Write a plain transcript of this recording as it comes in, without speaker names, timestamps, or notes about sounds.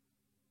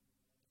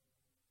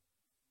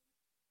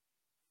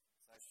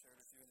shared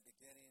with you in the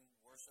beginning,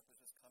 worship is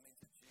just coming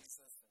to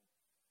Jesus,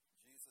 and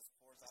Jesus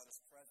pours out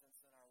His presence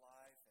in our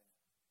life, and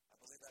I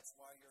believe that's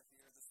why you're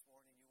here this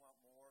morning. You want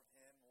more of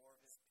Him, more of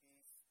His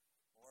peace,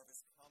 more of His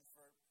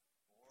comfort,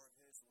 more of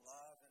His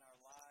love in our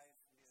life.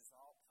 He is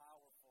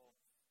all-powerful,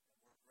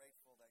 and we're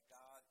grateful that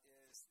God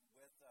is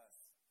with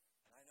us.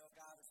 And I know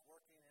God is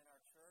working in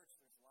our church.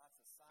 There's lots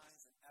of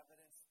signs and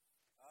evidence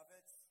of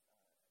it.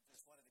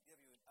 Just wanted to give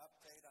you an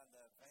update on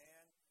the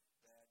van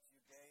that you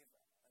gave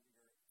your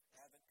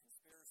Advent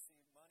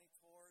Conspiracy money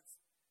towards.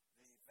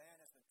 The van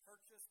has been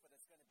purchased, but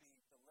it's going to be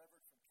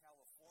delivered from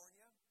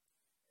California.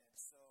 And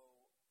so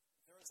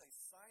there is a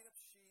sign-up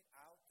sheet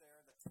out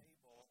there, the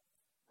table,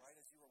 right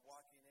as you were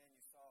walking in,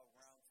 you saw a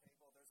round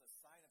table. There's a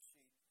sign-up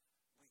sheet.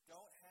 We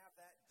don't have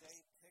that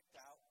day picked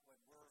out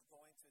when we're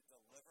going to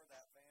deliver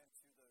that van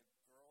to the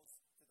girls,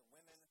 to the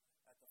women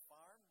at the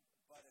farm.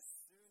 But as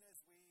soon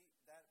as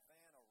that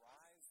van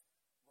arrives,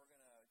 we're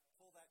going to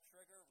pull that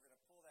trigger. We're going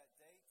to pull that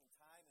date and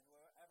time, and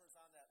whoever's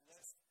on that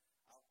list,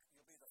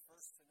 you'll be the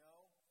first to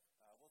know.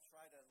 We'll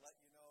try to let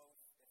you know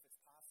if it's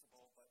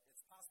possible, but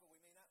it's possible we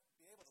may not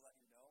be able to let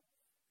you know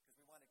because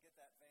we want to get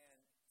that van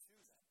to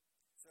them.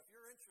 So if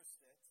you're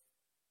interested,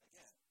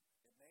 again,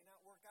 it may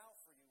not work out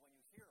for you when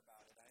you hear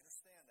about it. I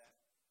understand that.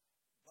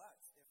 But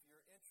if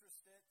you're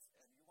interested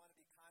and you want to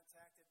be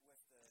contacted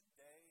with the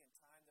day and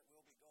time that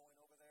we'll be going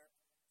over there,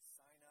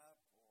 sign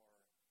up, or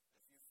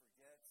if you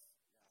forget, you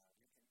can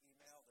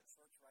email the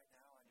church right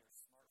now on your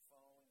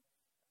smartphone.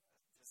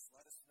 Just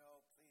let us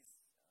know, please.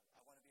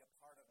 I want to be a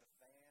part of the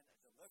van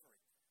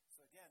delivery.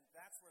 So again,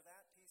 that's where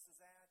that piece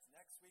is at.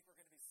 Next week we're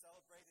going to be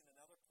celebrating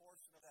another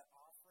portion of that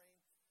offering,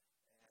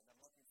 and I'm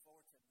looking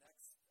forward to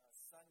next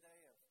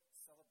Sunday of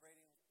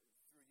celebrating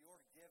through your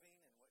giving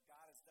and what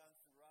God has done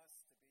through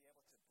us to be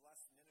able to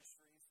bless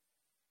ministries.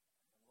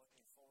 I'm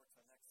looking forward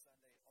to next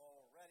Sunday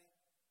already.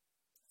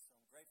 So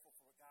I'm grateful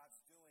for what God's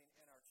doing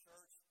in our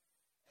church.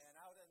 And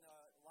out in the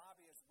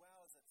lobby as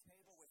well is a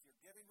table with your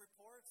giving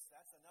reports.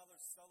 That's another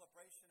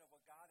celebration of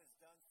what God has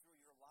done through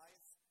your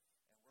life,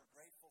 and we're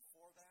grateful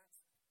for that.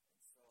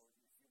 And so if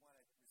you want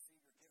to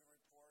receive your giving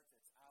report,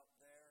 it's out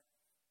there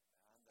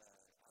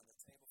on the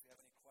table. If you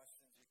have any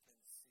questions, you can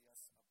see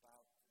us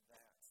about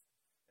that.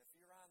 If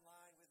you're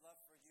online, we'd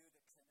love for you to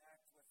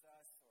connect with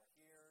us, or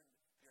you're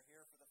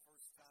here for the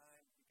first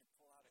time, you can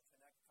pull out a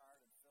Connect card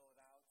and fill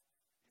it out.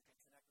 You can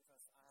connect with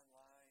us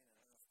online,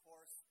 and of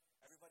course,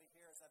 everybody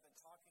here, as I've been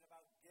talking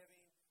about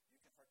giving, you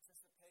can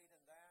participate in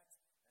that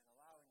and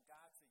allowing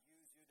God to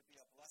use you to be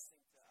a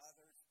blessing to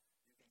others.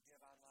 You can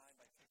give online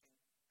by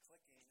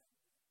clicking,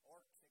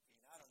 or kicking.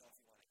 I don't know if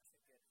you want to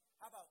kick it.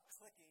 How about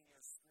clicking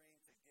your screen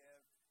to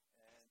give?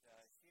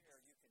 And here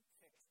you can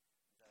kick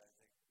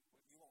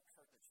you won't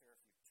hurt the chair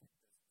if you kick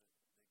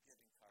the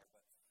giving card,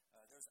 but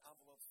there's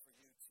envelopes for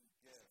you to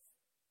give.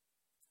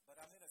 But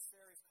I'm in a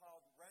series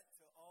called Rent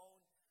to Own.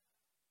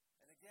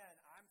 And again,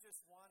 I'm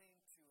just wanting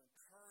to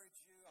encourage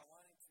you. I'm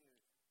wanting to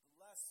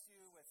bless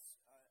you with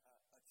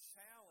a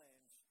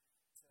challenge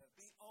to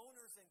be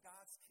owners in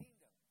God's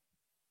kingdom.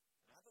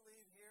 And I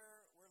believe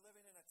here we're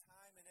living in a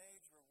time and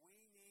age where we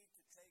need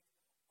to take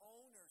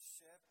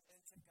ownership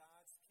into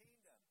God's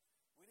kingdom.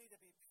 We need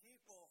to be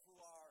people who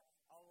are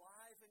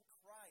alive in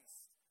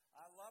Christ.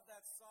 I love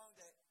that song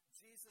that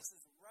Jesus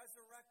is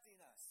resurrecting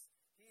us.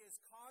 He is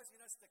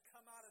causing us to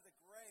come out of the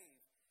grave.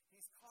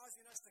 He's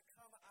causing us to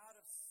come out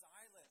of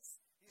silence.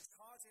 He's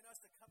causing us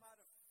to come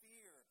out of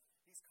fear.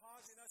 He's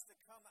causing us to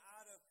come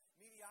out of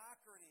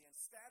mediocrity and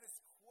status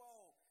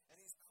quo. And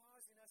He's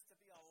causing us to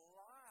be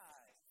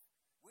alive.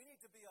 We need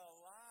to be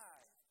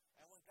alive.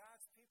 And when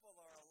God's people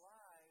are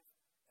alive,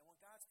 and when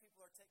God's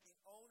people are taking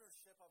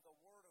ownership of the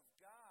Word of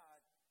God,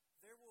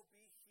 there will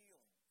be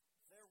healing.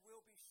 There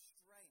will be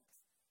strength.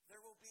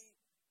 There will be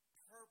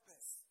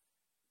purpose.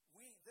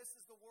 This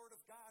is the Word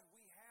of God.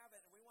 We have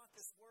it, and we want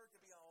this Word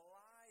to be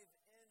alive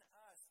in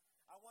us.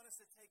 I want us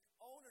to take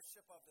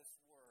ownership of this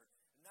Word.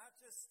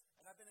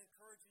 And I've been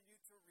encouraging you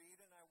to read,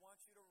 and I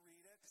want you to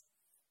read it.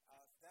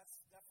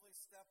 That's definitely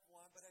step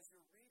one. But as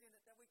you're reading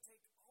it, then we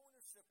take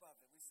ownership of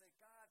it. We say,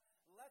 God,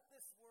 let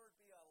this Word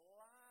be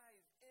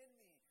alive in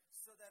me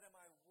so that in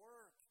my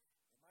work,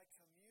 in my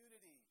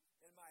community,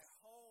 in my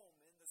home,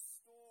 in the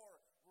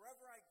store,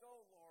 wherever I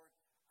go, Lord,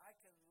 I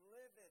can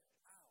live it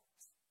out.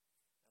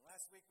 And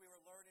last week we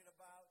were learning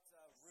about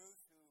Ruth,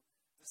 who,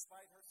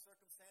 despite her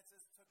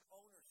circumstances, took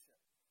ownership.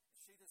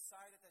 She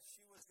decided that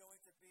she was going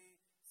to be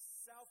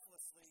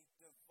selflessly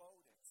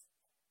devoted.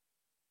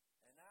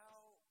 And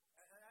now,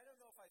 and I don't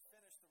know if I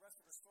finished the rest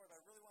of her story, but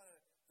I really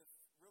wanted to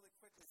really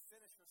quickly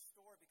finish her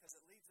story because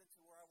it leads into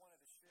where I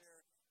wanted to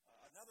share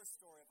another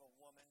story of a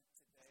woman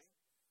today.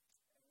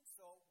 And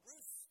so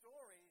Ruth's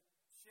story,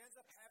 she ends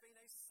up having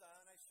a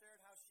son. I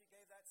shared how she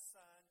gave that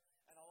son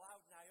and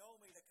allowed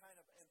Naomi to kind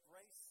of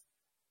embrace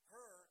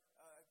her,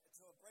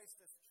 to embrace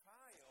this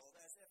child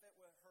as if it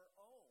were her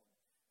own.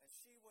 And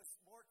she was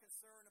more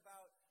concerned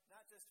about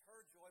not just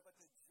her joy, but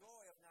the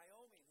joy of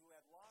Naomi, who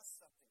had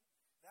lost something.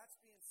 That's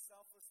being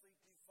selflessly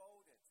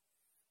devoted.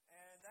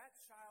 And that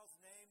child's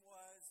name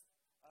was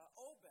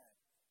Obed.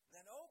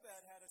 then Obed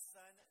had a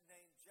son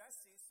named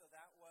Jesse, so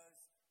that was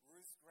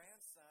Ruth's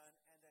grandson.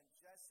 And then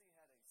Jesse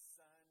had a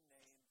son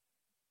named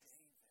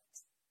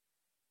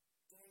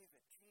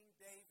David. King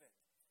David.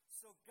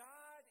 So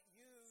God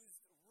used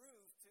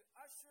Ruth to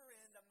usher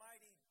in the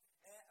mighty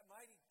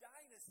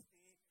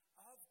dynasty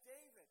of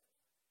David.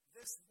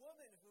 This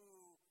woman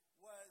who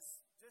was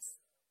just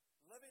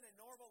living a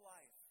normal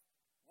life,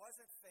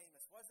 wasn't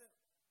famous, wasn't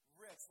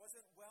rich,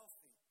 wasn't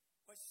wealthy,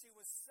 but she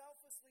was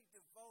selflessly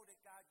devoted.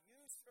 God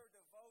used her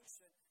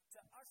devotion to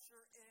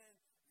usher in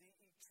the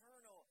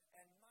eternal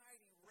and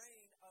mighty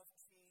reign of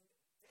King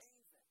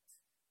David.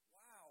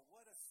 Wow,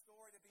 what a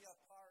story to be a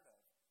part of.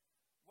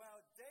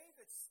 Well,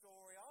 David's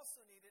story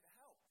also needed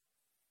help.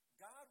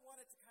 God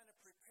wanted to kind of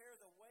prepare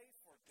the way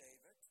for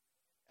David,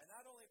 and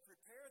not only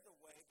prepare the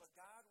way, but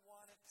God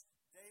wanted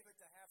David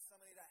to have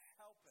somebody to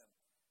help him.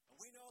 And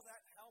we know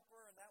that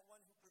helper and that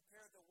one who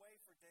prepared the way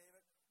for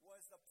David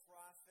was the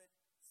prophet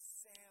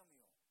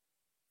Samuel.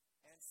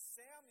 And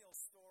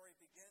Samuel's story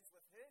begins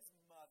with his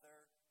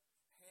mother,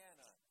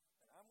 Hannah.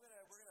 And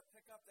we're gonna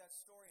pick up that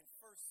story in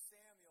 1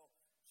 Samuel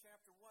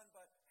chapter 1.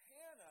 But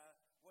Hannah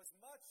was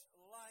much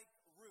like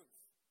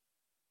Ruth.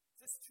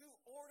 Just two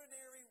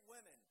ordinary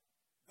women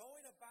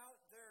going about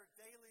their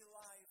daily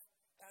life.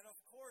 And of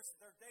course,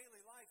 their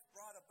daily life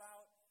brought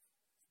about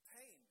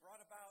pain,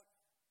 brought about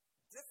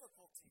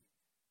difficulty.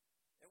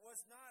 It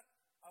was not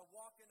a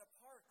walk in the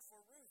park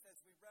for Ruth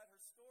as we read her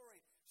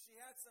story. She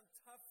had some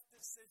tough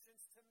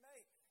decisions to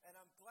make. And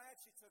I'm glad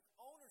she took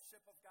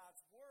ownership of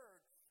God's word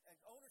and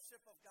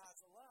ownership of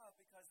God's love,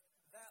 because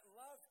that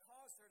love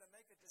caused her to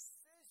make a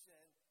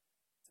decision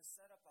to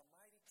set up a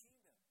mighty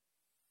kingdom.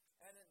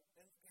 And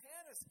in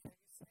Hannah's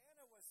case,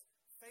 Hannah was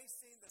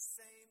facing the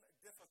same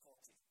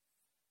difficulty.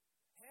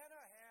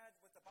 Hannah had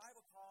what the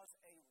Bible calls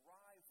a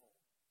rival.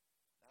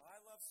 Now, I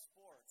love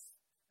sports.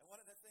 And one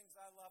of the things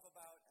I love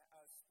about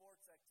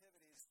sports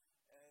activities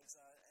is,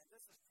 and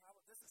this is time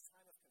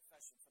of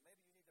confession, so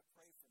maybe you need to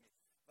pray for me.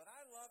 But I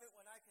love it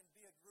when I can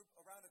be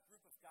around a group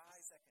of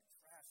guys that can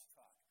trash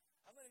talk.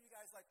 How many of you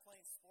guys like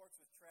playing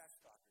sports with trash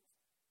talkers?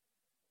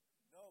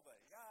 Nobody.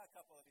 Yeah, a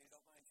couple of you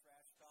don't mind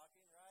trash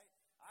talking, right?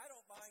 I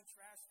don't mind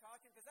trash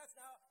talking, because that's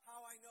now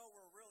how I know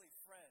we're really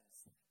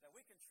friends, that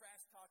we can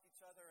trash talk each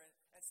other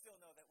and still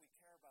know that we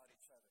care about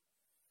each other.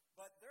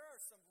 But there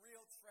are some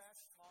real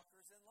trash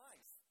talkers in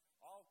life.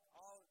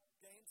 All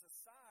games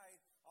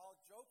aside, all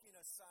joking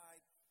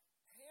aside,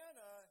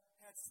 Hannah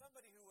had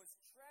somebody who was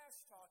trash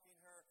talking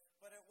her,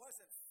 but it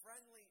wasn't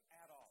friendly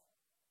at all.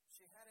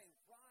 She had a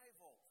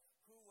rival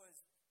who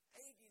was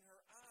egging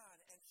her on,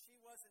 and she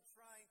wasn't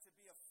trying to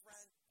be a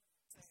friend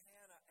to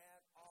Hannah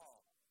at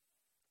all.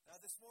 Now,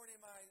 this morning,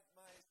 my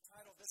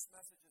title of this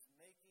message is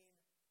Making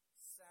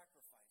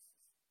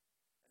Sacrifices.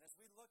 And as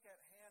we look at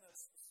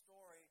Hannah's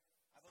story,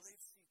 I believe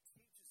she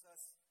teaches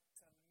us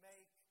to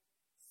make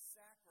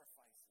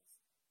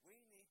sacrifices.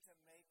 We need to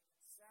make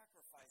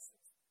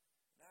sacrifices.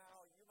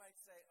 Now, you might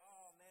say,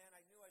 oh, man, I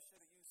knew I should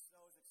have used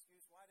Snow's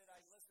excuse. Why did I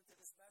listen to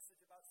this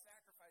message about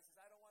sacrifices?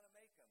 I don't want to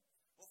make them.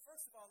 Well,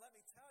 first of all, let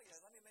me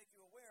make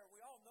you aware,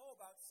 we all know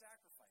about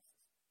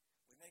sacrifices.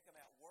 We make them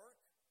at work.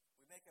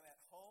 We make them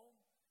at home.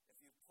 If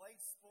you've played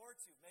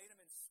sports, you've made them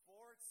in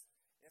sports.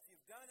 If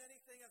you've done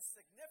anything of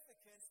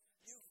significance,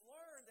 you've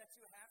learned that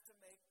you have to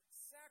make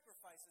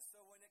sacrifices. So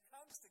when it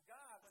comes to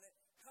God, when it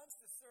comes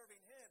to serving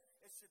Him,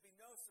 it should be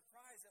no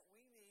surprise that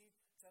we need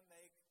to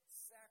make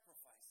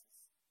sacrifices.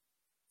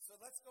 So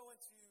let's go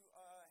into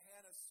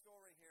Hannah's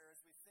story here as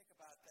we think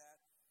about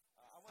that.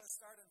 I want to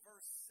start in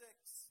verse 6,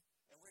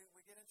 and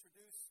we get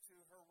introduced to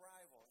her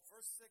rival.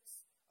 Verse 6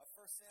 of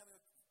 1 Samuel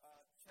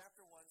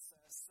chapter 1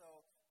 says,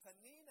 so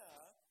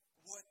Peninnah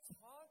would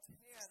taunt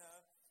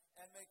Hannah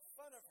and make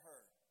fun of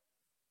her,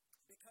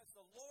 because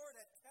the Lord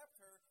had kept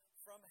her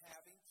from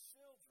having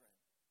children.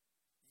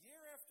 Year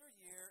after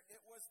year,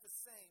 it was the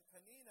same.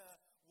 Peninnah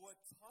would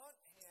taunt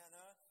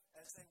Hannah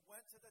as they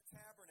went to the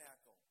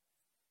tabernacle.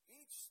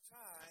 Each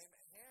time,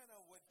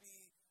 Hannah would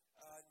be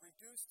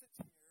reduced to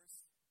tears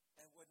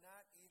and would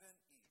not even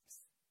eat.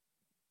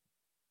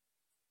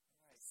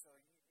 All right, so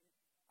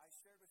I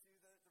shared with you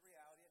the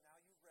reality, and now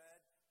you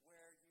read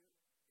where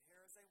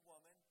here is a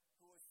woman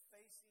who is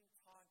facing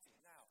taunting.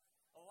 Now,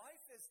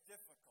 life is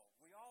difficult.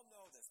 We all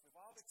know this. We've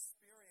all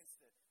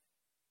experienced it.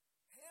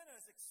 Hannah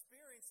is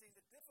experiencing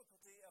the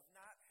difficulty of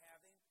not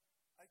having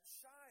a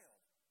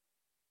child.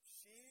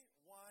 She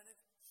wanted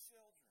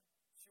children.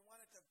 She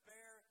wanted to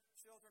bear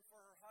children for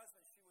her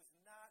husband. She was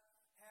not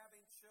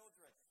having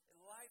children.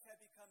 Life had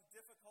become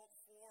difficult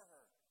for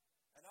her.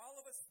 And all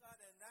of a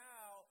sudden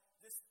now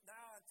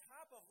on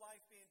top of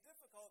life being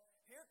difficult,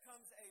 here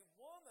comes a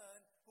woman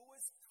who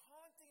is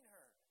taunting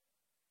her,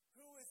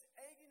 who is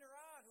egging her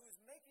on, who is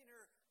making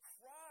her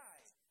cry,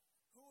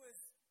 who is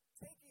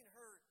taking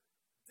her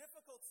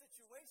difficult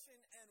situation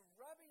and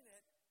rubbing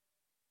it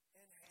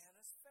in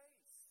Hannah's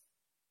face.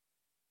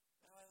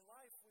 Now, in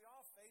life, we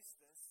all face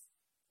this.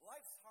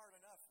 Life's hard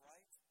enough,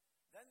 right?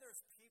 Then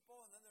there's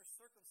people and then there's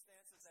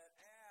circumstances that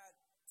add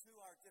to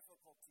our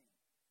difficulty.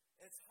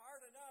 It's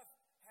hard enough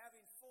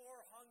having 4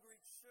 hungry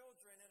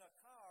children in a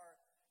car.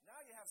 Now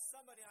you have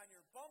somebody on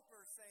your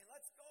bumper saying,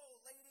 let's go,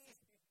 lady.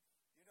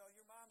 You know,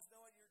 your moms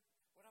know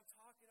what I'm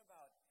talking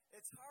about.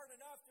 It's hard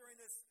enough during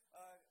this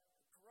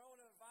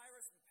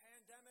coronavirus and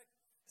pandemic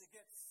to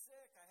get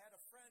sick. I had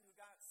a friend who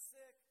got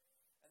sick,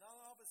 and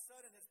all of a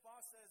sudden his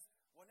boss says,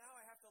 well, now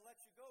I have to let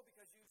you go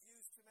because you've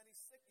used too many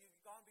you've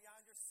gone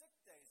beyond your sick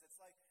days. It's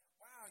like,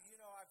 wow, you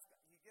know,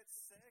 you get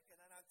sick, and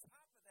then on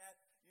top of that,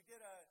 you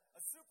get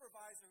a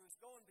supervisor who's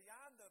going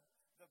beyond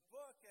the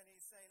book, and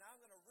he's saying, I'm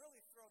going to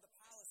really throw the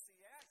policy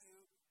at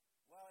you.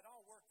 Well, it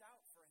all worked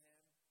out for him.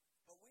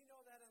 But we know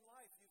that in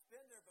life. You've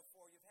been there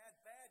before. You've had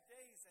bad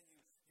days, and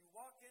you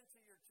walk into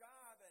your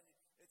job, and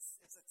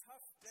it's a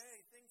tough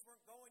day. Things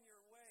weren't going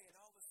your way, and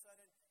all of a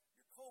sudden,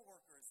 your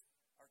coworkers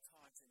are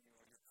taunting you,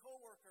 or your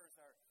coworkers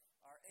are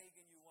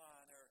egging you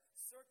on, or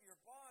your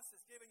boss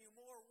is giving you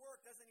more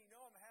work. Doesn't he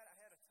know I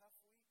had a tough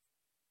week?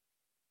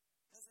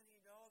 Doesn't he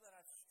know that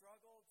I've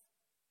struggled?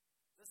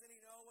 Doesn't he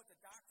know what the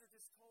doctor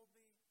just told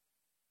me?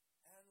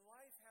 And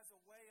life has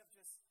a way of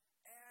just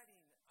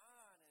adding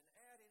on and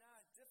adding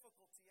on,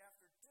 difficulty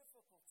after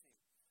difficulty.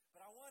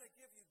 But I want to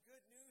give you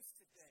good news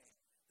today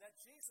that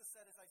Jesus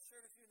said, as I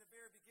shared with you in the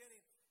very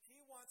beginning,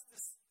 He wants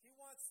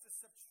to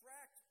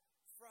subtract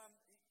from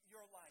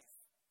your life.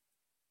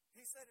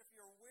 He said, if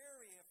you're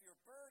weary, if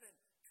you're burdened,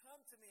 come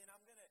to me and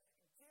I'm going to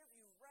give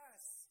you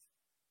rest.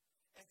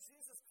 And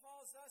Jesus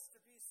calls us to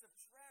be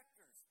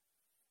subtractors.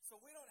 So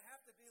we don't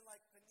have to be like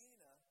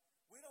Penina.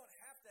 We don't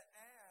have to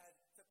add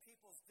to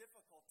people's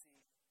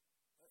difficulty.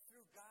 But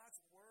through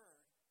God's Word,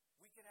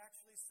 we can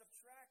actually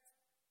subtract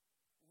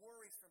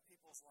worries from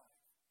people's life.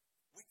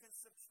 We can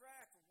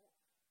subtract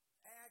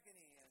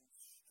agony and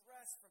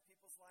stress from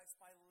people's lives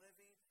by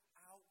living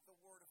out the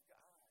Word of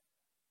God.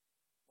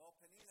 Well,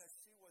 Penina,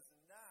 she was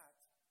not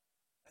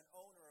an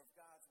owner of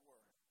God's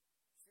Word.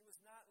 She was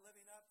not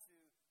living up to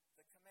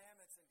the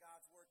commandments in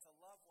God's Word to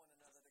love one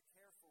another, to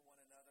care for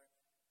one another.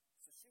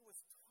 So she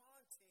was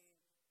taunting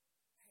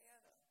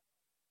Hannah.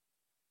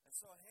 And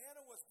so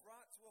Hannah was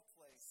brought to a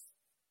place.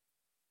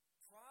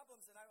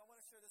 Problems, and I want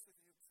to share this with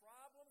you,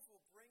 problems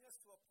will bring us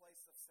to a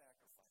place of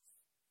sacrifice.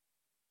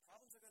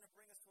 Problems are going to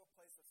bring us to a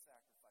place of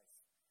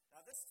sacrifice.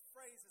 Now, this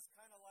phrase is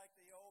kind of like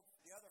the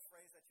other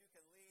phrase that you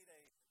can lead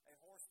a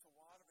horse to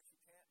water, but you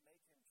can't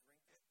make him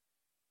drink it.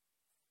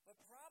 But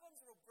problems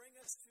will bring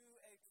us to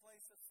a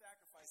place of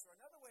sacrifice. Or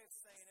another way of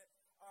saying it,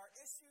 our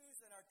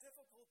issues and our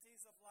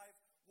difficulties of life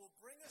will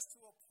bring us to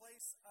a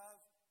place of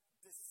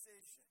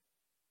decision.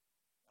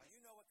 Now, you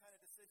know what kind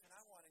of decision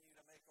I wanted you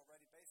to make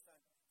already based on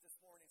this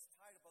morning's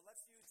title, but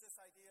let's use this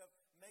idea of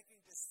making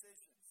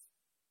decisions.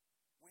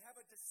 We have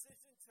a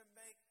decision to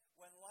make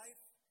when life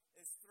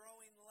is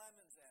throwing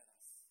lemons at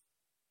us.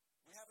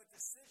 We have a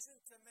decision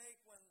to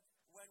make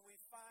when we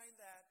find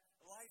that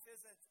life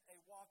isn't a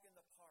walk in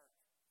the park.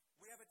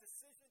 We have a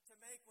decision to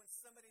make when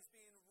somebody's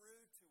being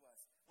rude to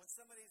us, when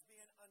somebody's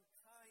being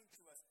unkind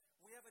to us.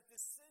 We have a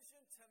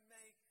decision to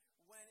make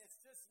when it's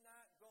just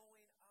not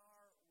going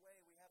our way.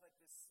 We have a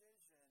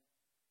decision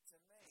to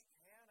make.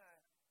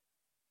 Hannah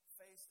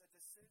faced a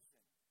decision.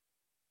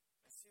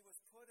 And she was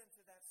put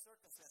into that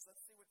circumstance.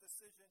 Let's see what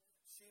decision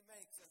she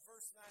makes. In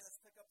verse 9, let's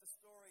pick up the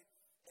story.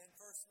 In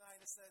verse 9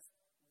 it says,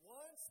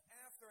 once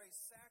after a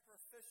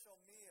sacrificial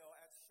meal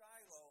at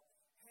Shiloh,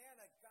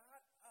 Hannah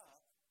got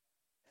up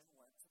and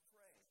went to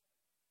pray.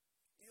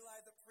 Eli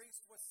the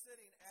priest was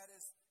sitting at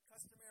his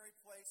customary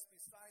place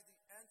beside the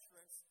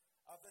entrance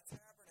of the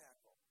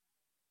tabernacle.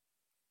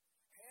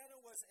 Hannah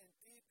was in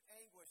deep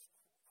anguish,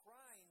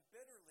 crying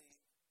bitterly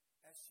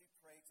as she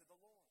prayed to the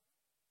Lord.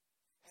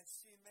 And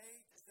she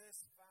made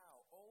this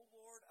vow, O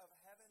Lord of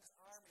heaven's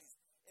armies,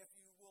 if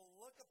you will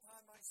look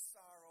upon my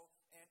sorrow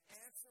and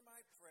answer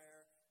my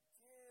prayer,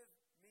 give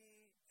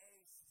me a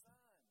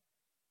son.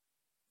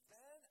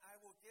 Then I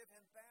will give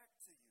him back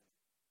to you.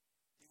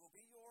 He will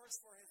be yours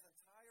for his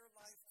entire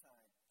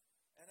lifetime.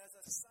 And as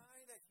a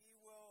sign that he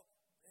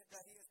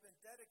has been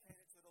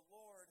dedicated to the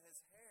Lord, his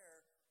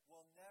hair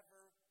will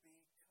never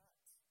be cut.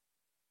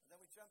 And then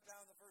we jump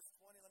down to verse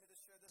 20. Let me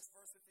just share this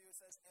verse with you. It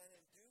says, and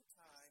in due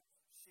time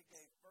she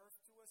gave birth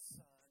to a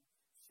son.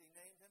 She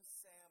named him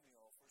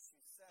Samuel, for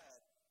she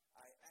said,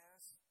 I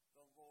asked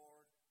the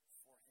Lord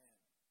for him.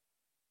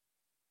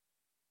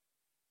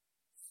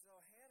 So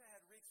Hannah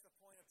had reached the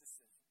point of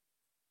decision.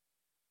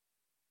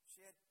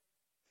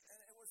 And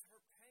it was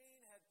her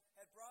pain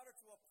had brought her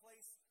to a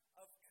place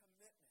of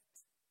commitment.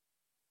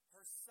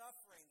 Her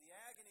suffering, the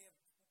agony of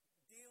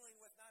dealing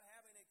with not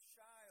having a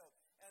child,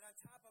 and on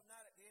top of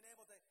not being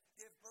able to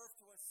give birth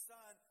to a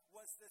son,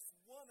 was this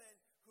woman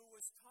who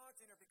was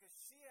taunting her because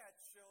she had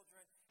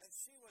children, and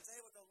she was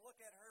able to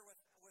look at her with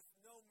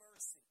no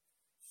mercy.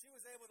 She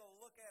was able to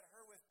look at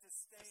her with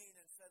disdain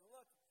and said,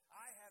 look,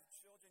 I have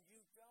children, you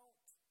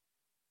don't.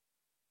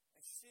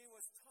 And she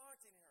was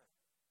taunting her.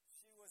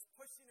 She was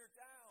pushing her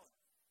down.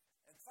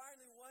 And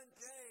finally one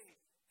day,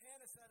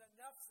 Hannah said,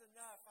 enough's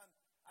enough.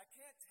 I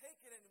can't take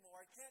it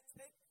anymore. I can't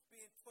take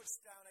being pushed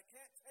down. I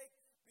can't take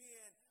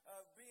being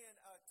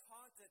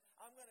taunted.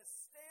 I'm going to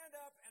stand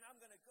up and I'm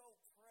going to go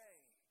pray.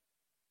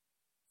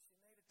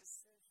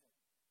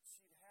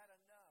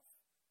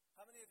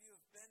 of you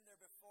have been there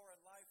before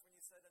in life when you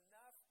said,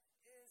 enough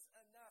is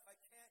enough. I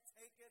can't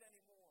take it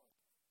anymore.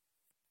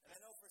 And I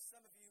know for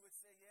some of you would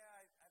say,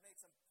 yeah, I made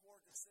some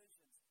poor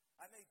decisions.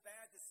 I made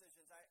bad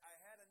decisions. I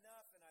had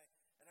enough, and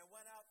I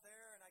went out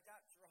there and I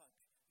got drunk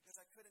because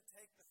I couldn't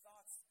take the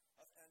thoughts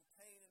and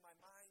pain in my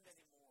mind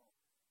anymore.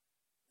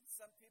 And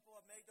some people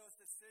have made those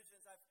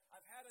decisions.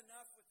 I've had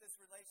enough with this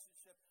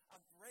relationship.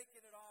 I'm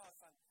breaking it off.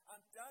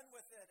 I'm done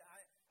with it.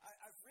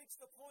 I've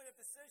reached the point of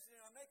decision,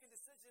 and I'm making a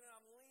decision, and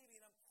I'm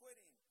leaving. I'm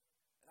quitting.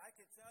 And I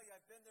can tell you,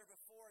 I've been there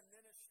before in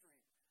ministry.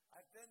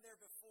 I've been there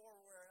before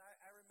where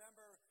I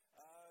remember,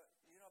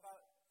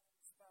 about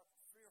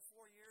 3 or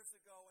 4 years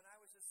ago, and I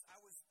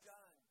was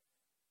done.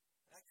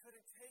 And I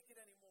couldn't take it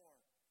anymore.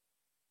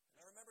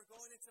 And I remember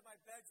going into my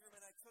bedroom,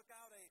 and I took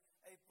out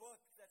a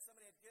book that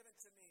somebody had given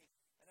to me,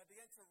 and I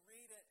began to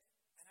read it,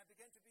 and I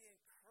began to be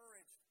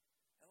encouraged.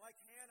 And like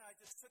Hannah, I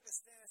just took a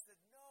stand. I said,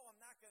 no, I'm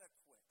not going to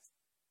quit.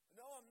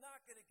 No, I'm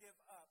not going to give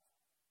up.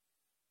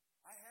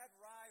 I had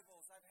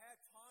rivals. I've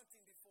had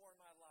taunting before in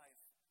my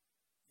life.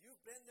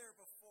 You've been there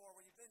before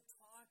where you've been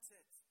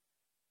taunted.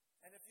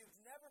 And if you've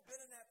never been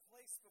in that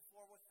place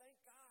before, well, thank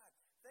God.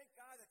 Thank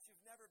God that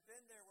you've never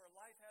been there where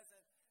life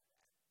hasn't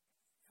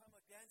come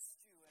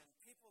against you and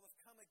people have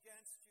come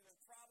against you and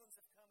problems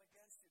have come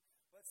against you.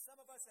 But some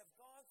of us have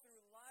gone through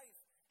life,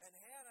 and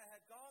Hannah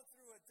had gone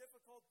through a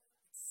difficult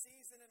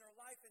season in her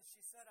life, and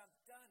she said, I'm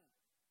done.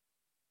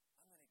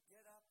 I'm going to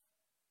get up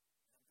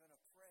and I'm going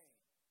to pray.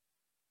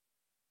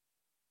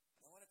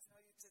 And I want to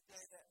tell you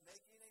today that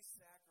making a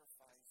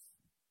sacrifice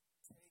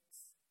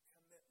takes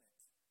commitment.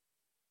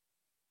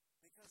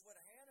 Because what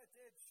Hannah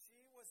did,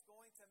 she was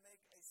going to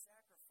make a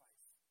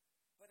sacrifice.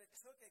 But it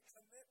took a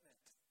commitment.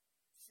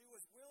 She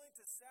was willing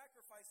to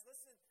sacrifice.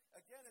 Listen,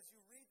 again, as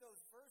you read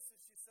those verses,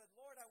 she said,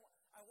 Lord, I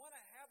want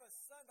to have a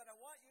son, but I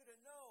want you to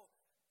know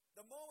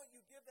the moment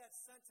you give that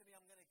son to me,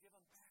 I'm going to give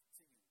him back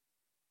to you.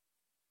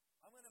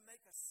 I'm going to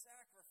make a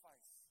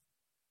sacrifice.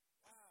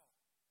 Wow.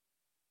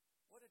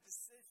 What a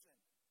decision.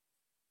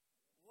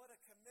 What a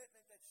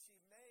commitment that she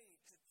made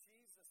to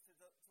Jesus,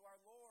 to our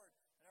Lord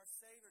and our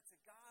Savior, to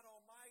God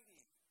Almighty,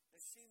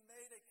 that she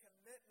made a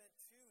commitment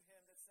to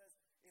Him that says,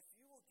 if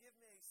you will give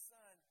me a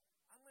son,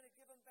 I'm going to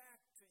give him back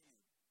to you.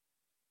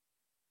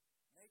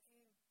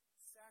 Making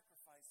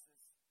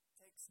sacrifices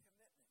takes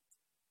commitment.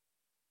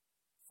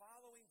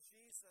 Following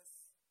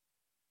Jesus,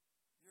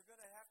 you're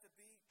going to have to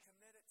be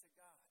committed to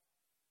God.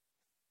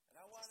 And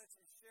I wanted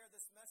to share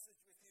this message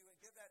with you and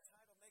give that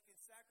title, Making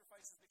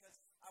Sacrifices, because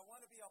I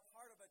want to be a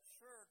part of a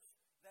church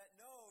that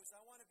knows,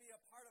 I want to be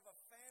a part of a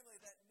family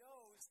that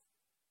knows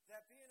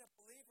that being a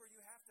believer,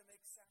 you have to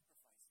make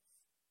sacrifices.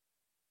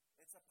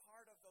 It's a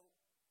part of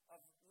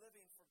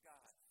living for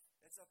God.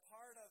 It's a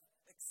part of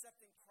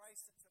accepting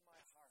Christ into my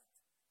heart.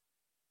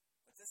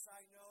 But this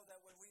I know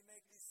that when we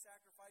make these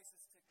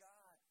sacrifices to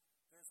God,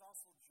 there's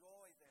also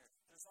joy there.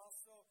 There's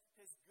also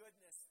His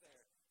goodness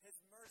there. His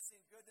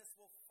mercy and goodness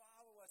will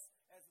follow us.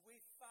 As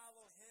we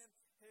follow Him,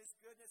 His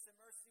goodness and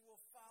mercy will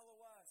follow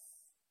us.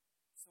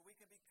 So we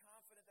can be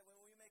confident that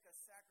when we make a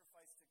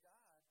sacrifice to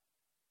God,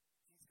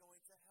 He's going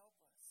to help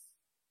us.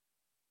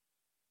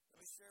 Let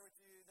me share with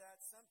you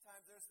that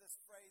sometimes there's this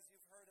phrase,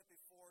 you've heard it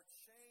before,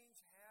 change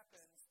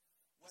happens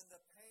when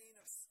the pain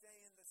of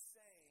staying the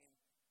same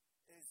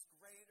is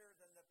greater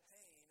than the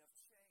pain of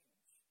change.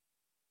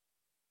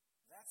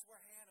 That's where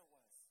Hannah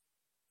was.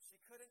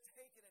 She couldn't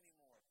take it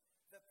anymore.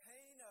 The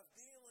pain of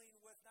dealing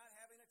with not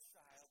having a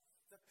child,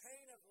 the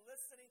pain of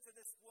listening to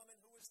this woman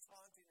who was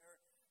taunting her,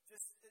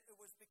 it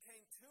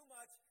became too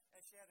much,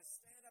 and she had to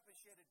stand up and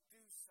she had to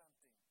do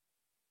something.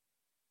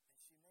 And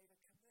she made a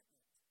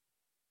commitment.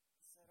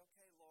 She said,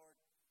 okay, Lord,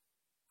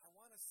 I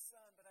want a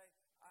son, but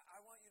I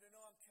want you to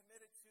know I'm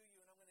committed to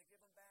you, and I'm going to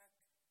give him back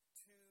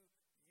to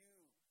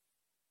you.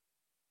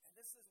 And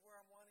this is where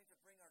I'm wanting to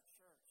bring our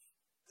church.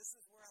 This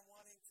is where I'm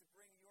wanting to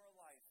bring your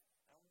life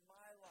and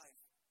my life.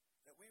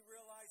 That we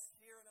realize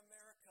here in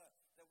America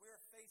that we're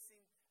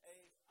facing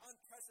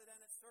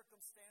unprecedented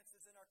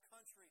circumstances in our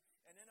country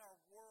and in our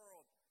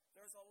world.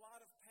 There's a lot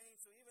of pain.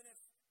 So even if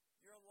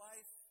your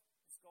life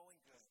is going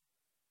good,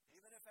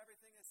 even if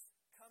everything has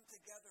come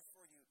together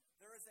for you,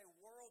 there is a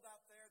world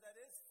out there that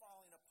is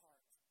falling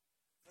apart.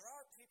 There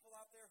are people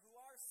out there who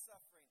are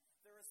suffering.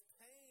 There is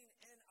pain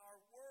in our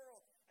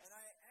world. And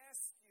I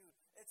ask you,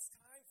 it's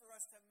time for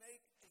us to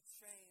make a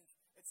change.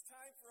 It's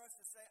time for us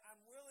to say, I'm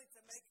willing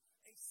to make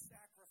a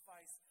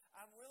sacrifice.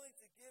 I'm willing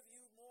to give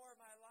you more of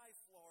my life,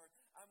 Lord.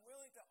 I'm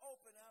willing to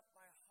open up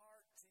my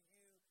heart to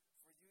you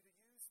for you to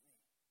use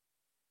me.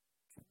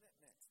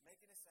 Commitment.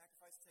 Making a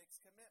sacrifice takes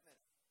commitment.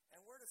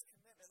 And where does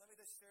commitment, let me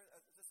just share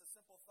just a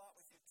simple thought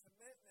with you.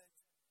 Commitment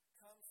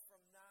comes from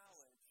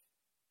knowledge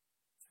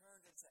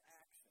turned into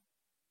action.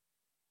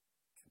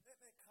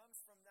 Commitment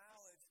comes from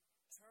knowledge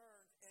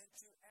turned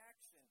into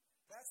action.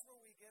 That's where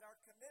we get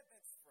our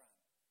commitments from.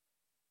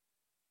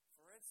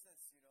 For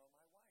instance, my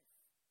wife.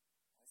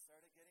 I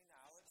started getting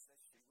knowledge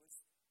that she was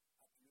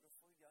a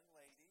beautiful young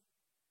lady.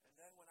 And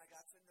then when I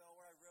got to know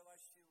her, I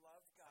realized she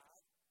loved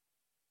God.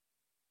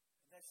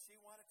 And that she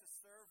wanted to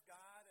serve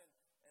God. And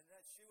and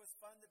that she was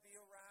fun to be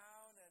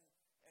around,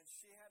 and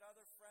she had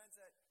other friends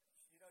that,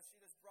 she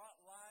just brought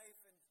life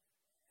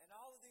and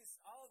all of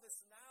this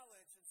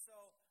knowledge. And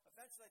so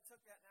eventually I took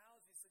that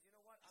knowledge and said, you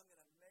know what, I'm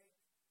going to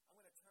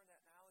turn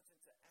that knowledge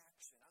into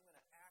action. I'm going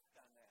to act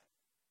on that.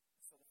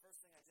 So the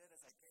first thing I did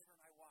is I gave her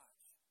my watch.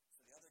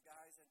 So the other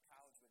guys in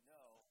college would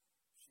know,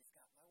 she's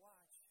got my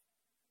watch.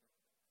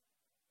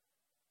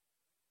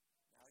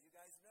 Now you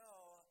guys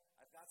know,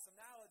 I've got some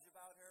knowledge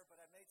about her,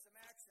 but I've made some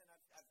action.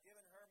 I've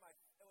given her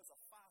it was a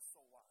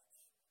Fossil watch.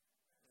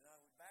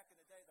 Back in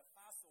the day, the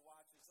Fossil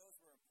watches, those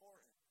were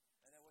important.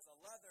 And it was a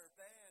leather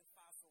band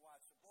Fossil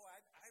watch. So boy,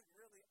 I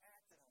really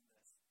acted on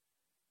this.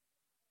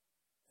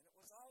 And it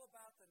was all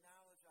about the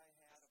knowledge I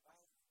had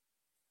about it.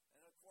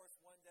 And of course,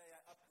 one day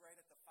I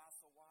upgraded the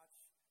Fossil watch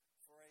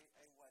for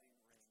a wedding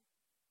ring.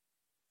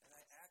 And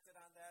I acted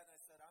on that, and I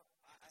said,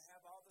 I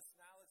have all this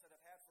knowledge that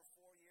I've had for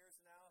 4 years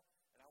now,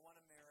 and I want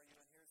to marry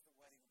you, and here's the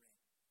wedding ring.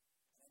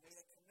 And I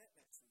made a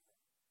commitment to it.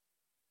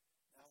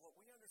 Now, what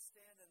we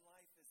understand in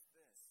life is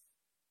this,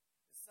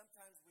 is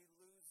sometimes we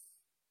lose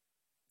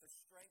the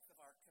strength of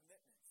our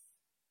commitments.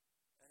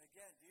 And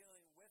again,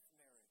 dealing with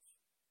marriage,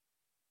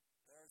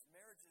 there's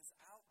marriages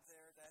out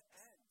there that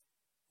end.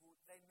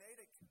 They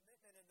made a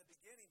commitment in the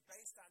beginning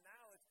based on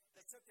knowledge.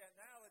 They took that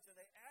knowledge and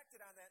they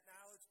acted on that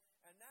knowledge,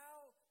 and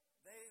now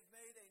they've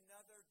made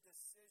another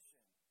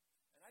decision.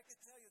 And I can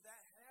tell you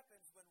that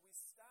happens when we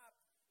stop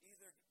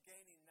either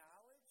gaining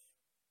knowledge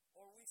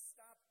or we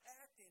stop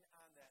acting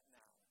on that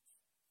knowledge.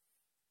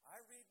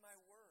 I read my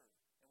word,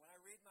 and when I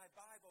read my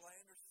Bible, I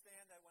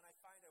understand that when I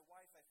find a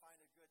wife, I find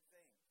a good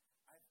thing.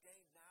 I've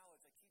gained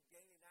knowledge. I keep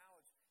gaining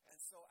knowledge, and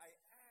so I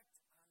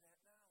act on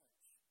that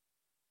knowledge.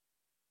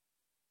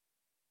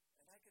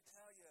 And I can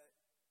tell you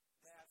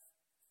that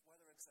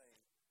whether it's a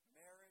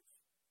marriage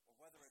or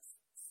whether it's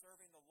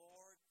serving the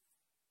Lord,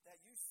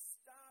 that you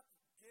stop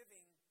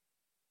giving,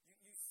 if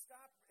you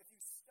stop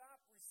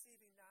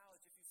receiving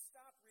knowledge, if you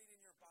stop reading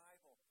your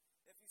Bible,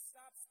 if you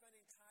stop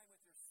spending time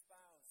with your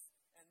spouse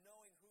and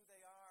knowing who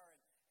they are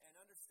and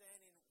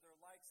understanding their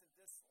likes and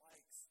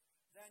dislikes,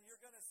 then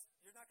you're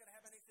not going to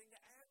have anything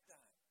to act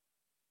on.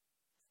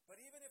 But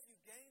even if you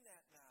gain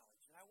that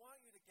knowledge, and I want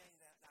you to gain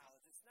that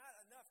knowledge, it's not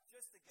enough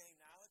just to gain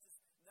knowledge.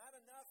 It's not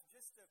enough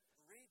just to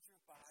read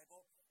your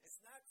Bible. It's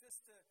not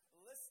just to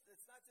listen.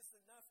 It's not just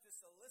enough just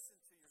to listen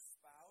to your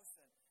spouse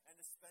and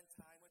to spend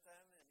time with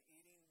them and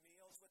eating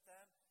meals with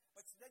them.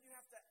 But then you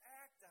have to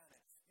act on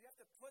it. You have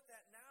to put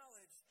that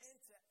knowledge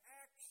into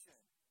action.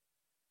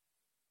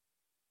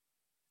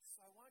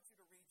 So I want you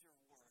to read your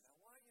word. I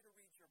want you to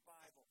read your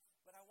Bible.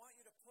 But I want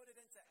you to put it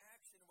into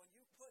action. When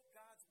you put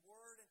God's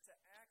word into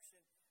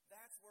action,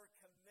 that's where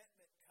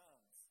commitment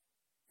comes.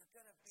 You're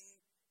going to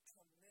be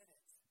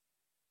committed.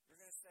 You're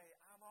going to say,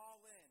 I'm all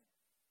in.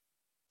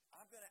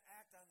 I'm going to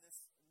act on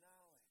this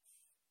knowledge.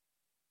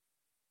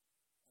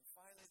 And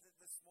finally,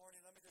 this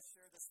morning, let me just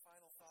share this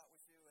final thought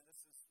with you. And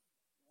this is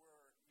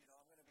where,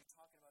 I'm going to be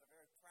talking about a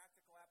very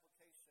practical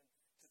application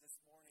to this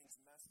morning's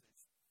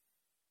message.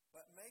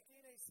 But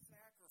making a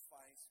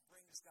sacrifice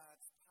brings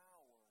God's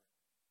power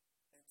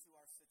into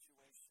our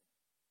situation.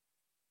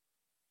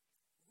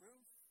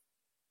 Ruth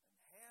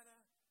and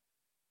Hannah,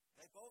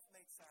 they both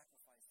made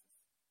sacrifices.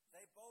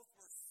 They both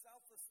were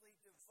selflessly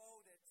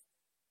devoted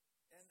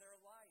in their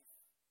life.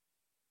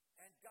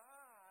 And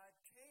God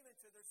came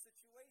into their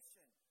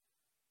situation.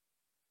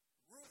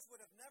 Ruth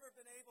would have never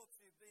been able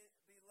to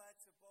be led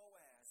to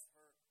Boaz,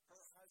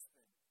 her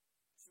husband.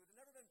 She would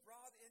have never been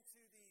brought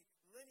into the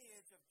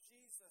lineage of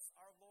Jesus,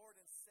 our Lord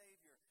and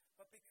Savior.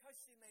 But because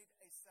she made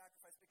a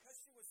sacrifice, because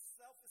she was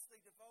selflessly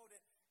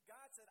devoted,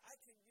 God said, I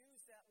can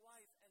use that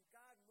life. And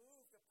God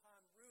moved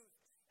upon Ruth,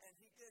 and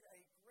he did a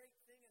great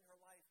thing in her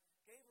life,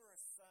 gave her a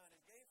son,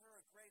 and gave her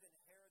a great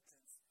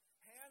inheritance.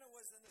 Hannah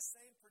was in the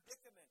same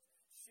predicament.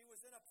 She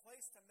was in a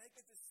place to make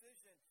a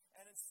decision,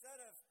 and instead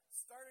of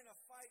starting a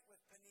fight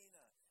with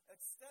Peninnah,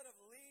 instead of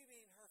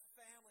leaving her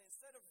family,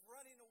 instead of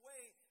running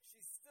away,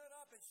 she stood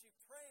up and she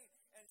prayed,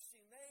 and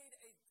she made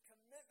a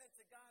commitment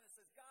to God and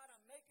says, God,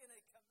 I'm making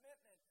a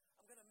commitment.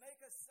 I'm going to make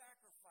a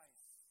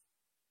sacrifice.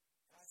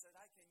 God said,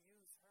 I can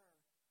use her.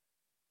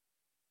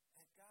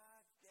 And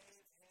God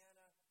gave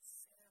Hannah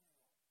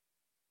Samuel.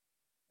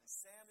 And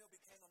Samuel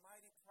became a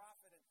mighty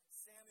prophet, and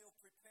Samuel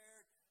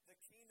prepared the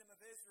kingdom of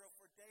Israel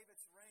for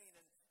David's reign.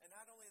 And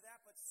not only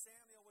that, but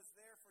Samuel was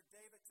there for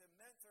David to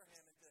mentor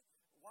him and to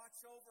watch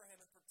over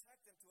him and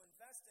protect him, to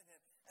invest in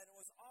him. And it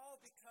was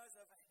all because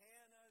of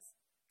Hannah's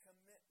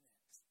commitment.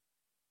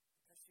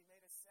 Because she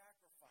made a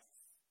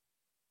sacrifice.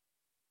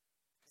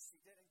 Because she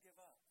didn't give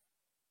up.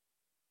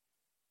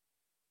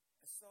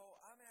 And so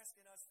I'm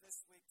asking us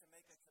this week to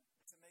make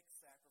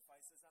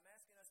sacrifices. I'm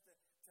asking us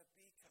to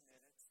be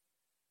committed.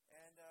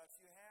 And if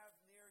you have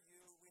near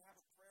you, we have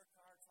a prayer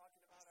card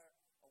talking about a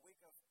week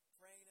of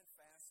praying and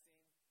fasting.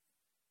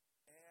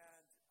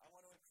 And I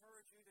want to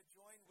encourage you to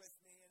join with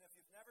me. And if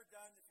you've never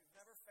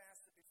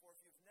fasted before,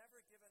 if you've never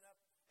given up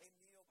a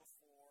meal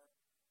before,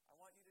 I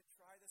want you to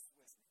try this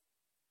with me.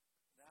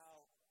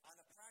 Now, on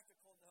a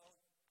practical note,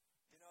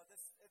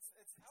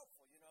 it's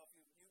helpful. If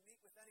you meet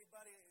with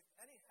anybody,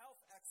 any health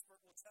expert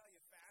will tell you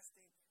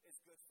fasting is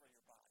good for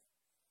your body.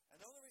 And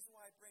the only reason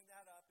why I bring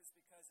that up is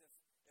because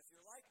if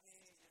you're like me,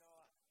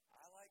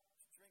 I like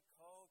to drink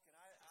Coke, and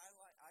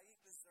I eat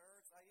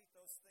desserts, I eat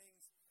those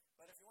things.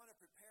 But if you want to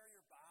prepare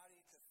your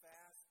body to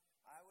fast,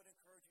 I would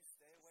encourage you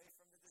stay away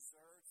from the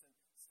desserts and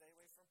stay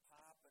away from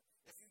pop. But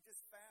if you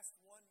just fast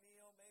one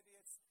meal, maybe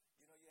it's,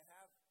 you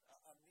have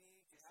a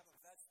meat, you have a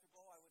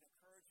vegetable, I would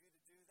encourage you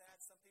to do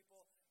that. Some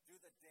people do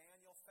the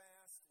Daniel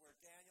fast, where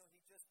Daniel,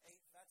 he just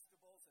ate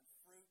vegetables and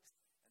fruit,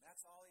 and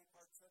that's all he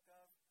partook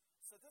of.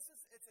 So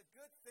it's a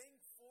good thing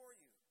for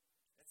you.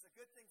 It's a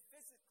good thing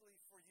physically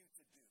for you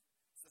to do.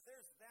 So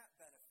there's that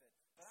benefit.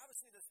 But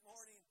obviously this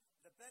morning,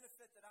 the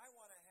benefit that I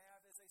want to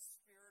have is a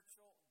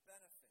spiritual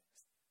benefit.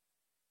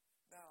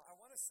 Now, I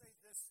want to say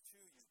this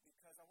to you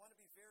because I want to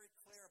be very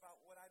clear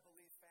about what I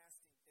believe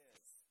fasting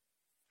is.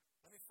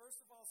 Let me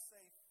first of all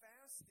say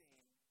fasting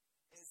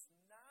is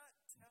not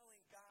telling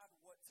God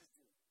what to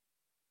do.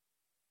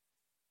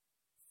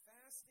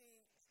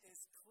 Fasting is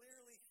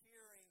clearly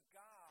hearing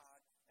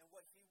God and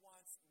what He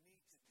wants me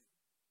to do.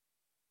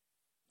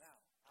 Now,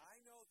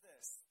 I know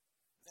this,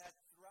 that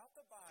throughout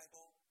the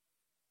Bible,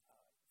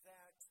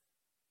 that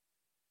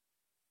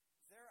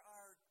there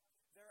are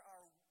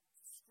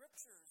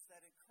scriptures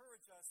that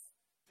encourage us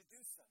to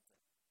do something.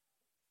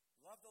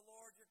 Love the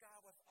Lord your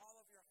God with all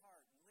of your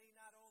heart. Lean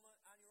not only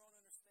on your own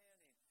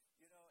understanding,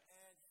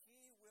 and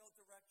He will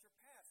direct your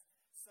path.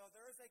 So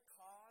there is a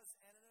cause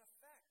and an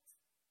effect.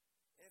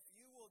 If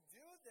you will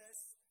do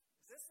this,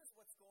 this is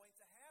what's going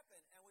to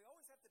happen. And we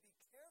always have to be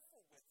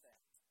careful with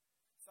that.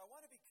 So I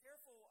want to be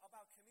careful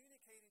about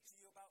communicating to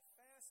you about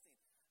fasting.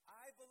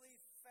 I believe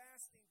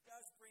fasting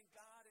does bring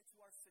God into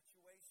our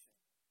situation.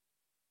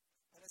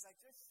 And as I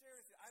just shared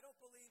with you, I don't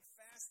believe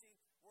fasting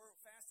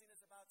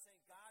is about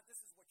saying, God,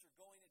 this is what you're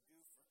going to do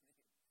for me.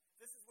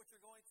 This is what you're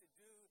going to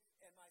do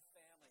in my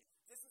family.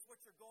 This is what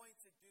you're going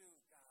to do,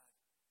 God.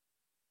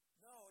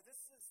 No,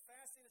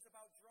 fasting is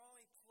about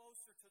drawing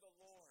closer to the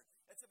Lord.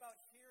 It's about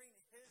hearing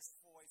His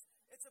voice.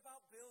 It's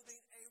about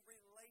building a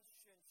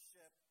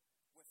relationship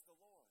with the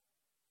Lord.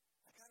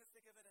 I kind of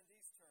think of it in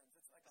these terms.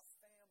 It's like a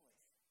family.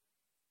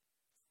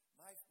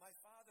 My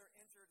father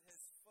injured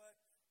his foot,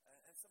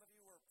 and some of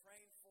you were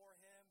praying for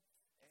him,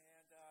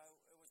 and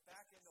it was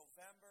back in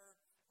November,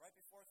 right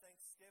before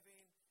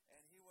Thanksgiving,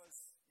 and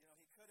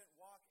he couldn't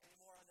walk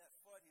anymore on that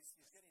foot. He's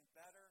getting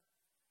better.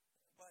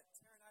 But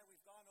Tara and I,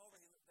 we've gone over,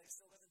 they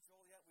still live in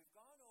Joliet, we've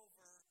gone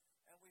over,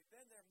 and we've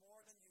been there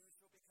more than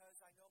usual because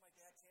I know my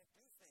dad can't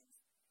do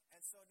things.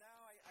 And so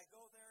now I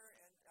go there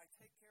and I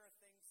take care of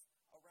things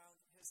around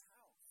his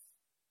house.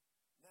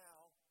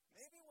 Now,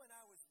 maybe when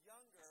I was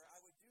younger, I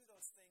would do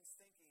those things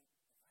thinking,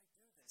 if I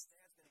do this,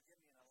 Dad's going to give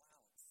me an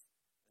allowance,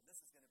 and this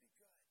is going to be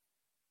good.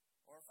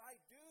 Or if I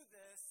do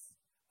this,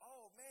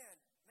 oh man,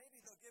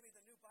 maybe they'll give me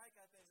the new bike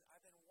I've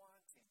been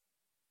wanting.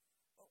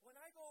 But when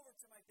I go over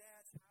to my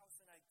dad's house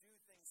and I do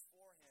things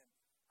for him,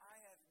 I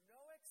have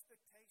no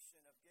expectation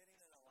of getting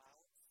an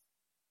allowance.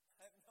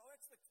 I have no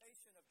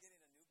expectation of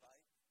getting a new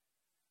bike.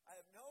 I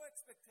have no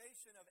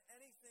expectation of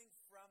anything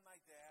from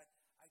my dad.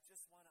 I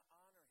just want to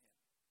honor him.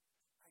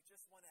 I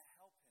just want to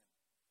help him.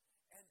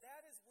 And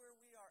that is where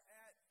we are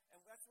at, and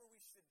that's where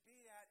we should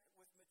be at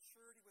with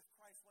maturity with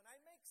Christ. When I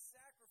make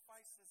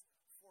sacrifices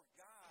for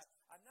God,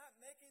 I'm not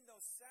making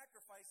those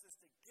sacrifices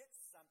to get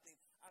something.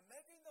 I'm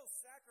making those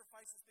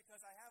sacrifices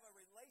because I have a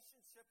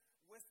relationship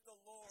with the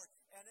Lord.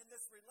 And in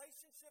this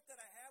relationship that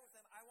I have with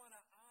Him, I want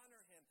to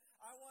honor Him.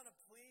 I want to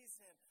please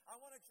Him. I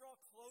want to draw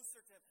closer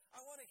to Him.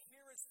 I want to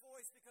hear His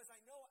voice because I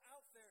know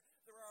out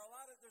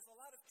there's a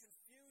lot of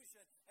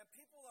confusion. And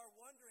people are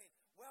wondering,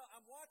 well,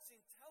 I'm watching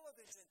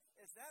television.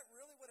 Is that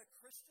really what a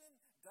Christian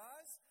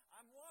does?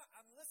 I'm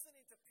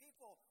listening to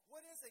people.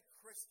 What is a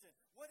Christian?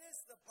 What is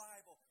the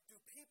Bible? Do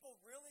people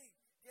really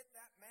get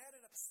that mad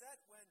and upset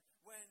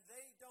when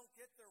they don't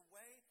get their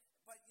way?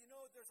 But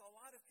there's a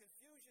lot of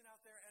confusion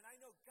out there, and I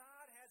know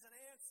God has an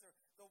answer.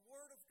 The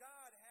Word of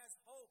God has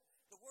hope.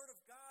 The Word of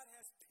God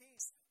has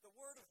peace. The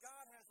Word of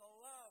God has a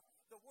love.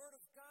 The Word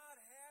of God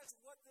has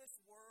what this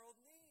world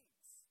needs.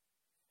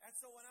 And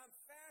so when I'm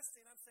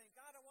fasting, I'm saying,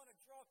 God, I want to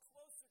draw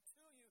closer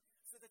to you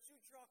so that you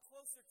draw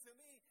closer to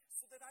me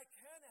so that I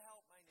can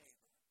help my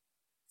neighbor,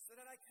 so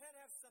that I can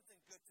have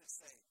something good to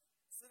say,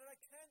 so that I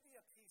can be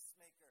a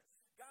peacemaker.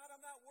 God,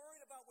 I'm not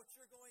worried about what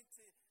you're going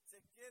to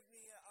give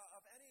me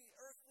of any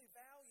earthly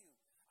value.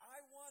 I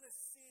want to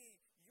see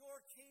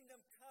your kingdom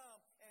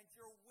come and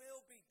your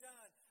will be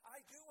done.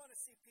 I do want to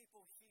see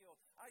people healed.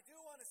 I do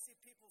want to see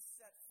people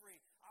set free.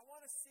 I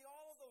want to see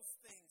all of those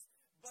things.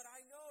 But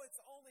I know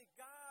it's only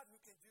God who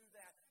can do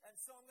that. And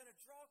so I'm going to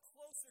draw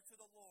closer to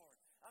the Lord.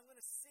 I'm going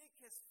to seek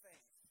His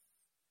face.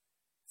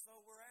 So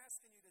we're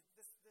asking you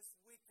this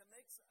week to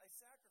make a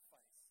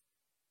sacrifice.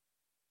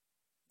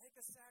 Make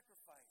a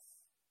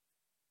sacrifice.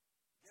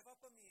 Give up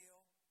a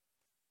meal.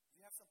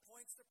 You have some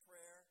points to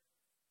prayer.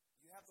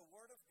 You have the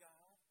Word of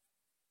God.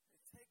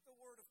 Take the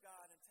Word of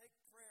God and take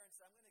prayer and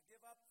say, I'm going to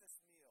give up this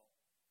meal.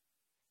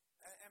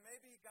 And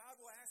maybe God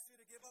will ask you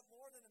to give up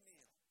more than a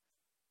meal.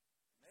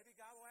 Maybe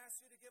God will ask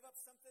you to give up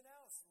something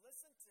else.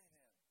 Listen to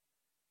Him.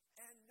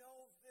 And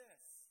know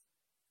this,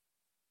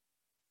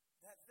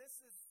 that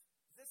this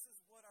is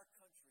what our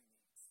country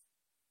needs.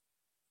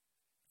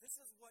 This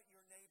is what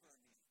your neighbor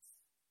needs.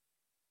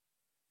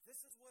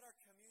 This is what our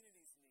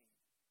communities need.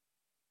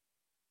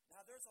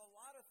 Now, there's a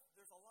lot of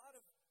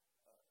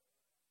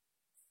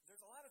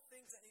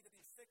things that need to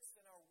be fixed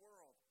in our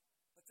world,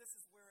 but this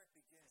is where it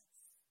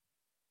begins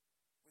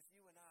with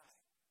you and I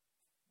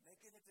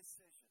making a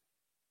decision.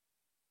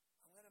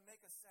 I'm going to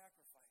make a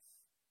sacrifice.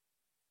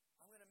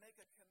 I'm going to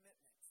make a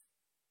commitment.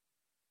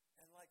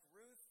 And like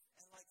Ruth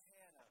and like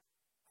Hannah,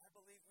 I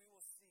believe we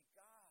will see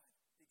God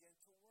begin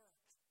to work.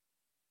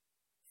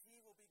 He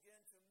will begin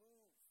to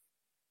move.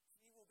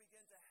 He will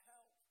begin to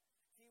help.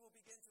 He will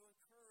begin to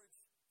encourage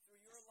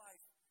through your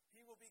life.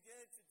 He will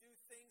begin to do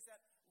things that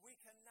we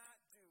cannot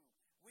do.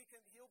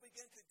 He'll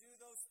begin to do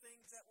those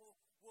things that will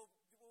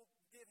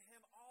give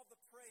Him all the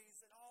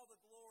praise and all the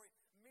glory.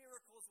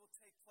 Miracles will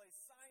take place.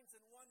 Signs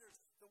and wonders.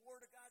 The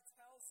Word of God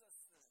tells us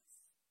this.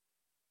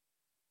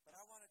 But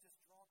I want to just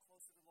draw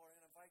closer to the Lord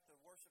and invite the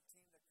worship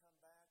team to come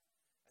back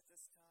at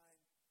this time.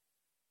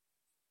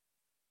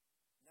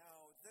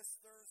 Now, this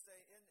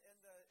Thursday in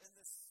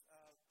this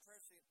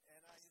prayer sheet,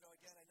 and I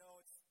know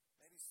it's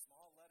maybe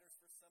small letters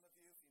for some of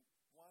you. If you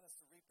want us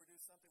to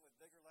reproduce something with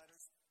bigger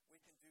letters,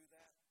 we can do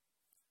that.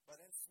 But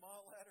in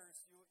small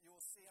letters, you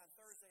will see on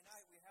Thursday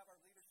night we have our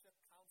leadership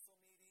council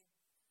meeting,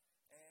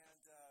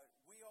 and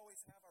we always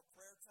have our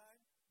prayer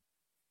time.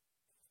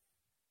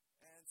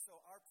 And so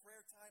our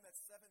prayer time at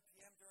 7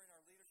 p.m. during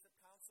our leadership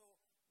council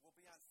will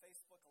be on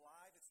Facebook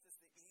Live. It's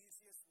just the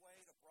easiest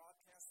way to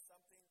broadcast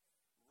something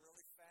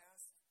really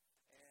fast.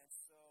 And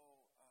so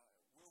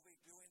we'll be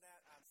doing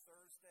that on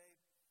Thursday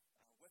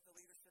with the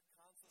leadership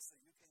council, so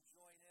you can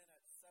join in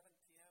at 7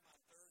 p.m. on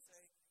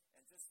Thursday.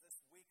 And just this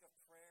week of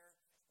prayer,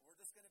 we're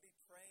just going to be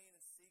praying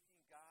and seeking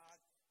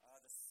God.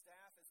 The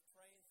staff is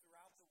praying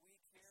throughout the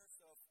week here.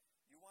 So if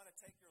you want to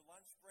take your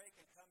lunch break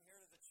and come here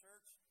to the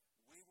church,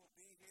 we will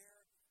be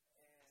here.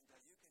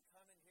 And you can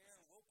come in here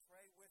and we'll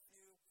pray with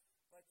you.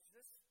 But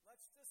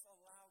let's just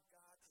allow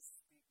God to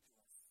speak to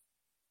us.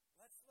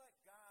 Let's let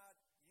God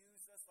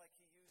use us like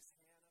He used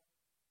Hannah,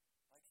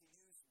 like He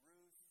used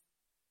Ruth.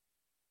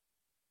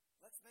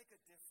 Let's make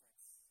a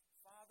difference.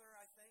 Father,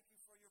 I thank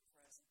You for Your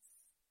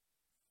presence.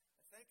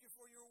 I thank You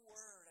for Your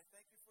word. I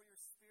thank You for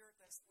Your Spirit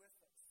that's with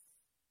us.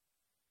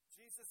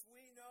 Jesus,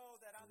 we know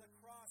that on the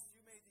cross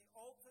You made the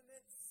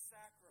ultimate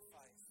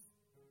sacrifice.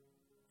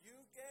 You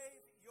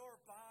gave Your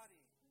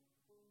body.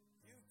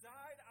 You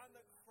died on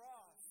the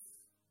cross.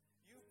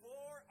 You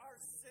bore our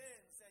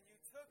sins, and You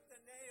took the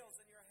nails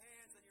in Your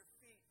hands and Your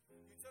feet.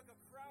 You took a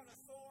crown of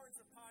thorns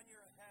upon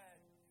Your head.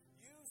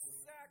 You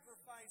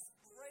sacrificed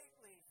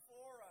greatly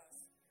for us.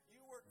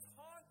 You were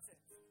taunted.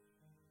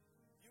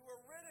 You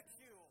were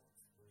ridiculed.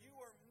 You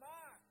were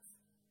mocked.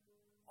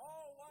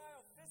 All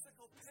while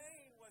physical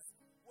pain was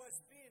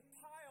being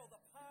piled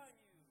upon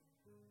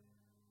You.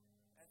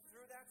 And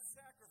through that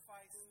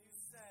sacrifice, You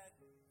said,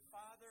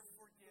 Father,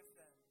 forgive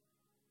them.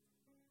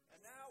 And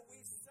now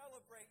we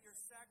celebrate Your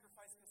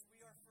sacrifice because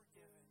we are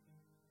forgiven.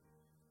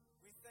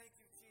 We thank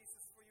You,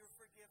 Jesus, for Your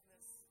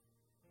forgiveness.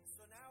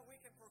 So now we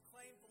can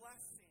proclaim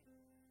blessing.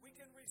 We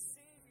can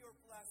receive Your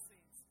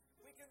blessings.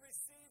 We can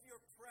receive Your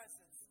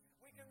presence.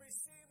 We can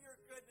receive Your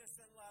goodness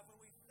and love, and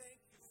we thank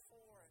You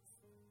for it.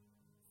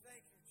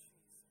 Thank You,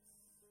 Jesus.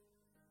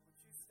 Would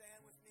you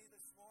stand with me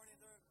this morning?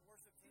 The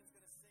worship team's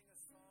going to sing a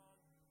song.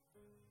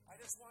 I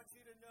just want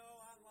you to know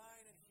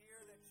online and here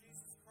that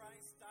Jesus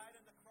Christ died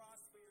on the cross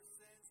for your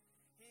sins.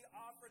 He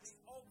offered the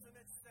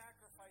ultimate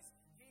sacrifice.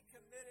 He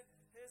committed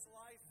His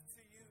life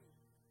to you.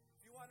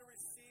 If you want to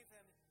receive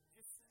Him,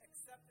 just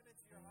accept Him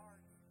into your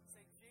heart.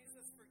 Say,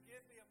 Jesus,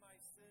 forgive me of my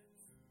sins.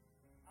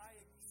 I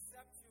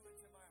accept You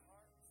into my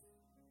heart.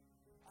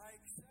 I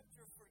accept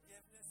Your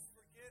forgiveness.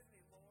 Forgive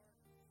me, Lord.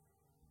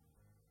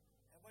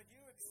 And when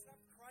you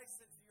accept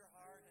Christ into your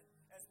heart, and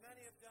as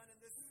many have done in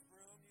this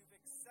room, you've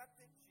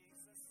accepted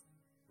Jesus,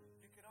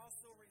 you can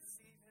also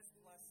receive His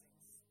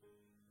blessings.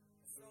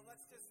 So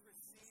let's just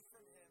receive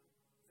from Him.